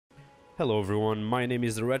Hello everyone, my name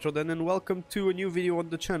is Retroden and welcome to a new video on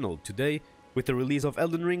the channel. Today, with the release of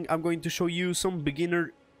Elden Ring, I'm going to show you some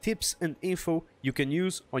beginner tips and info you can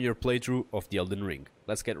use on your playthrough of the Elden Ring.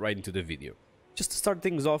 Let's get right into the video. Just to start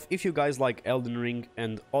things off, if you guys like Elden Ring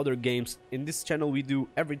and other games, in this channel we do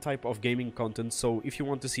every type of gaming content, so if you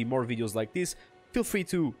want to see more videos like this, feel free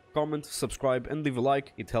to comment, subscribe and leave a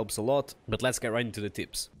like, it helps a lot. But let's get right into the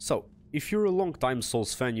tips. So, if you're a long-time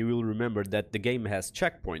Souls fan, you will remember that the game has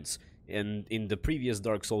checkpoints. And in the previous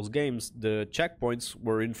Dark Souls games, the checkpoints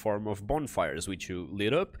were in form of bonfires, which you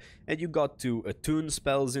lit up, and you got to attune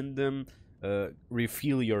spells in them,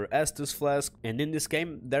 refill your Estus flask, and in this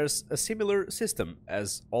game there's a similar system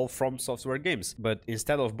as all From Software games, but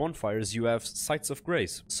instead of bonfires you have Sites of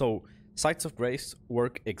Grace. So Sites of Grace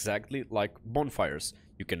work exactly like bonfires.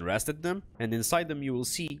 You can rest at them, and inside them you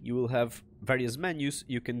will have various menus.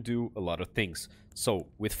 You can do a lot of things. So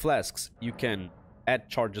with flasks you can add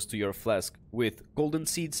charges to your flask with golden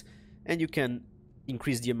seeds, and you can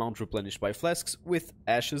increase the amount replenished by flasks with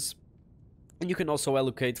ashes, and you can also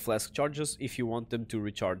allocate flask charges if you want them to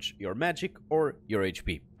recharge your magic or your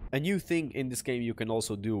HP. A new thing in this game you can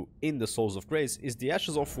also do in the Souls of Grace is the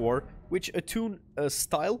Ashes of War, which attune a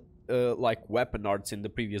style like weapon arts in the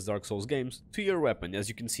previous Dark Souls games to your weapon. As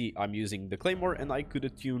you can see, I'm using the Claymore and I could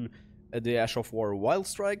attune the Ash of War Wild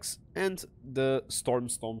Strikes and the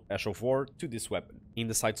Stormstone Ash of War to this weapon. In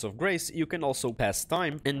the Sites of Grace you can also pass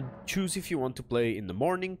time and choose if you want to play in the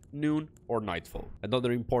morning, noon or nightfall.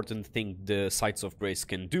 Another important thing the Sites of Grace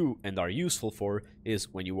can do and are useful for is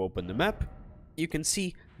when you open the map, you can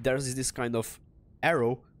see there's this kind of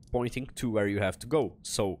arrow pointing to where you have to go.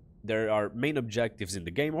 So there are main objectives in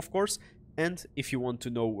the game, of course, and if you want to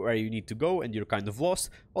know where you need to go and you're kind of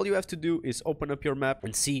lost, all you have to do is open up your map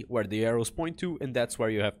and see where the arrows point to, and that's where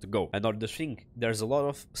you have to go. Another thing, there's a lot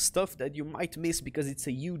of stuff that you might miss because it's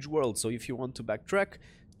a huge world, so if you want to backtrack,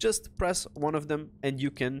 just press one of them and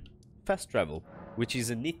you can fast travel, which is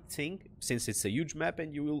a neat thing since it's a huge map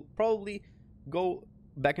and you will probably go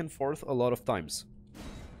back and forth a lot of times.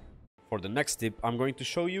 For the next tip, I'm going to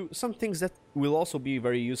show you some things that will also be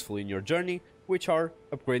very useful in your journey, which are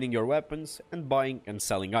upgrading your weapons and buying and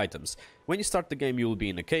selling items. When you start the game, you will be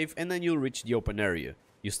in a cave and then you'll reach the open area.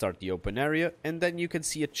 You start the open area and then you can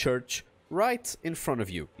see a church right in front of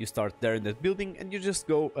you. You start there in that building and you just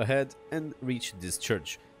go ahead and reach this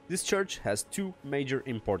church. This church has two major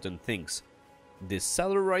important things. This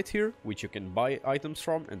cellar right here, which you can buy items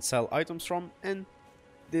from and sell items from, and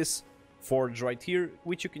this forge right here,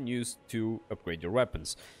 which you can use to upgrade your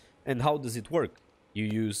weapons. And how does it work? You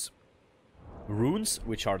use runes,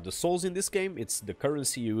 which are the souls in this game. It's the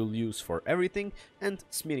currency you will use for everything, and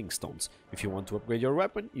smithing stones. If you want to upgrade your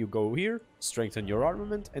weapon, you go here, strengthen your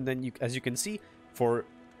armament, and then you, as you can see, for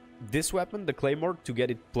this weapon, the Claymore, to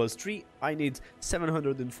get it +3, I need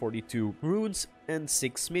 742 runes and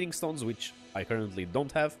 6 smithing stones, which I currently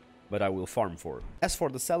don't have, but I will farm for. As for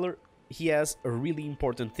the seller, he has a really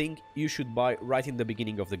important thing you should buy right in the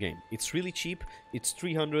beginning of the game. It's really cheap, it's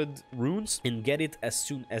 300 runes, and get it as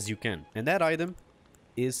soon as you can. And that item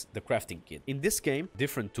is the crafting kit. In this game,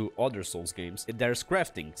 different to other Souls games, there's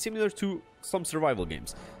crafting, similar to some survival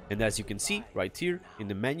games. And as you can see right here in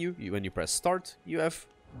the menu, when you press start, you have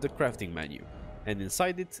the crafting menu. And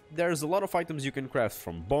inside it, there's a lot of items you can craft,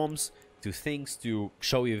 from bombs to things to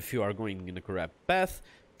show you if you are going in the correct path,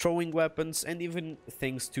 throwing weapons, and even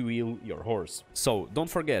things to heal your horse. So don't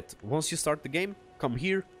forget, once you start the game, come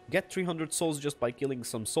here, get 300 souls just by killing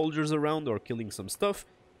some soldiers around or killing some stuff,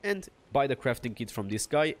 and buy the crafting kit from this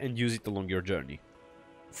guy and use it along your journey.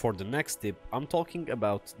 For the next tip, I'm talking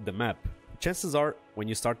about the map. Chances are, when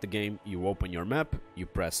you start the game, you open your map, you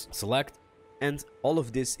press select, and all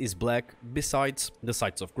of this is black besides the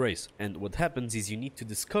Sites of Grace. And what happens is you need to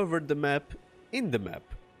discover the map,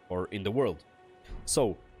 or in the world.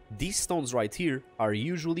 So these stones right here are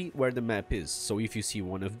usually where the map is. So if you see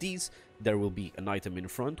one of these, there will be an item in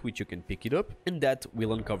front which you can pick it up, and that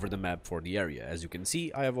will uncover the map for the area. As you can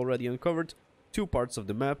see, I have already uncovered 2 parts of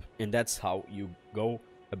the map, and that's how you go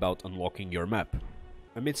about unlocking your map.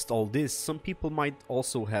 Amidst all this, some people might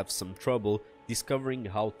also have some trouble discovering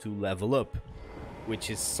how to level up, which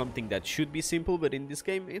is something that should be simple, but in this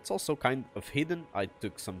game it's also kind of hidden. I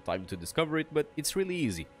took some time to discover it, but it's really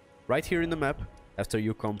easy. Right here in the map, after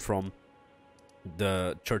you come from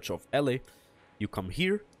the Church of LA, you come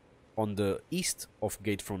here on the east of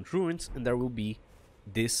Gatefront Ruins, and there will be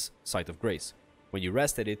this Site of Grace. When you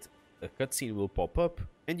rest at it, a cutscene will pop up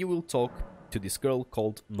and you will talk to this girl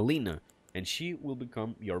called Melina, and she will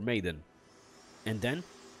become your maiden. And then,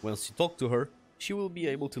 once you talk to her, she will be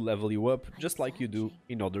able to level you up just like you do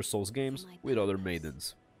in other Souls games with other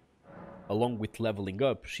maidens. along with leveling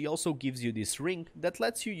up, she also gives you this ring that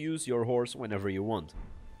lets you use your horse whenever you want.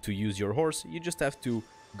 To use your horse, you just have to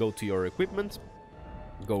go to your equipment,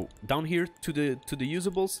 go down here to the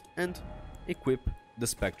usables and equip the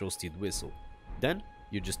Spectral Steed Whistle. Then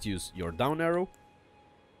you just use your down arrow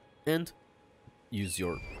and use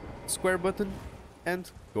your square button and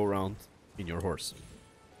go around in your horse.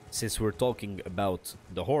 Since we're talking about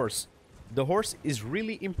the horse is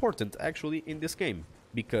really important actually in this game,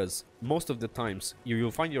 because most of the times you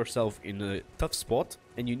will find yourself in a tough spot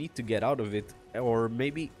and you need to get out of it or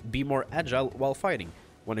maybe be more agile while fighting.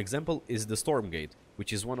 One example is the Storm Gate,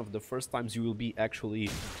 which is one of the first times you will be actually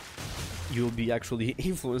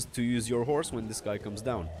influenced to use your horse when this guy comes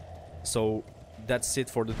down. So that's it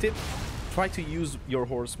for the tip. Try to use your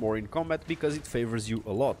horse more in combat because it favors you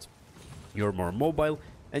a lot. You're more mobile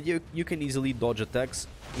and you can easily dodge attacks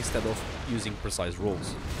instead of using precise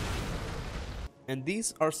rolls. And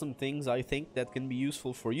these are some things I think that can be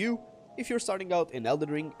useful for you if you're starting out in Elden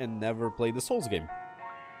Ring and never played the Souls game.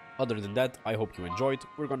 Other than that, I hope you enjoyed.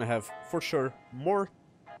 We're gonna have, for sure, more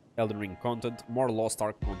Elden Ring content, more Lost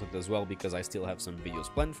Ark content as well, because I still have some videos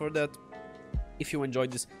planned for that. If you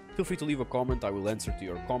enjoyed this, feel free to leave a comment, I will answer to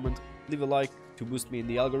your comment. Leave a like to boost me in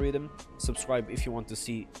the algorithm. Subscribe if you want to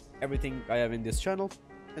see everything I have in this channel.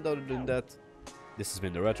 And other than that, this has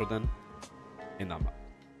been the Retro Den, and I'm out.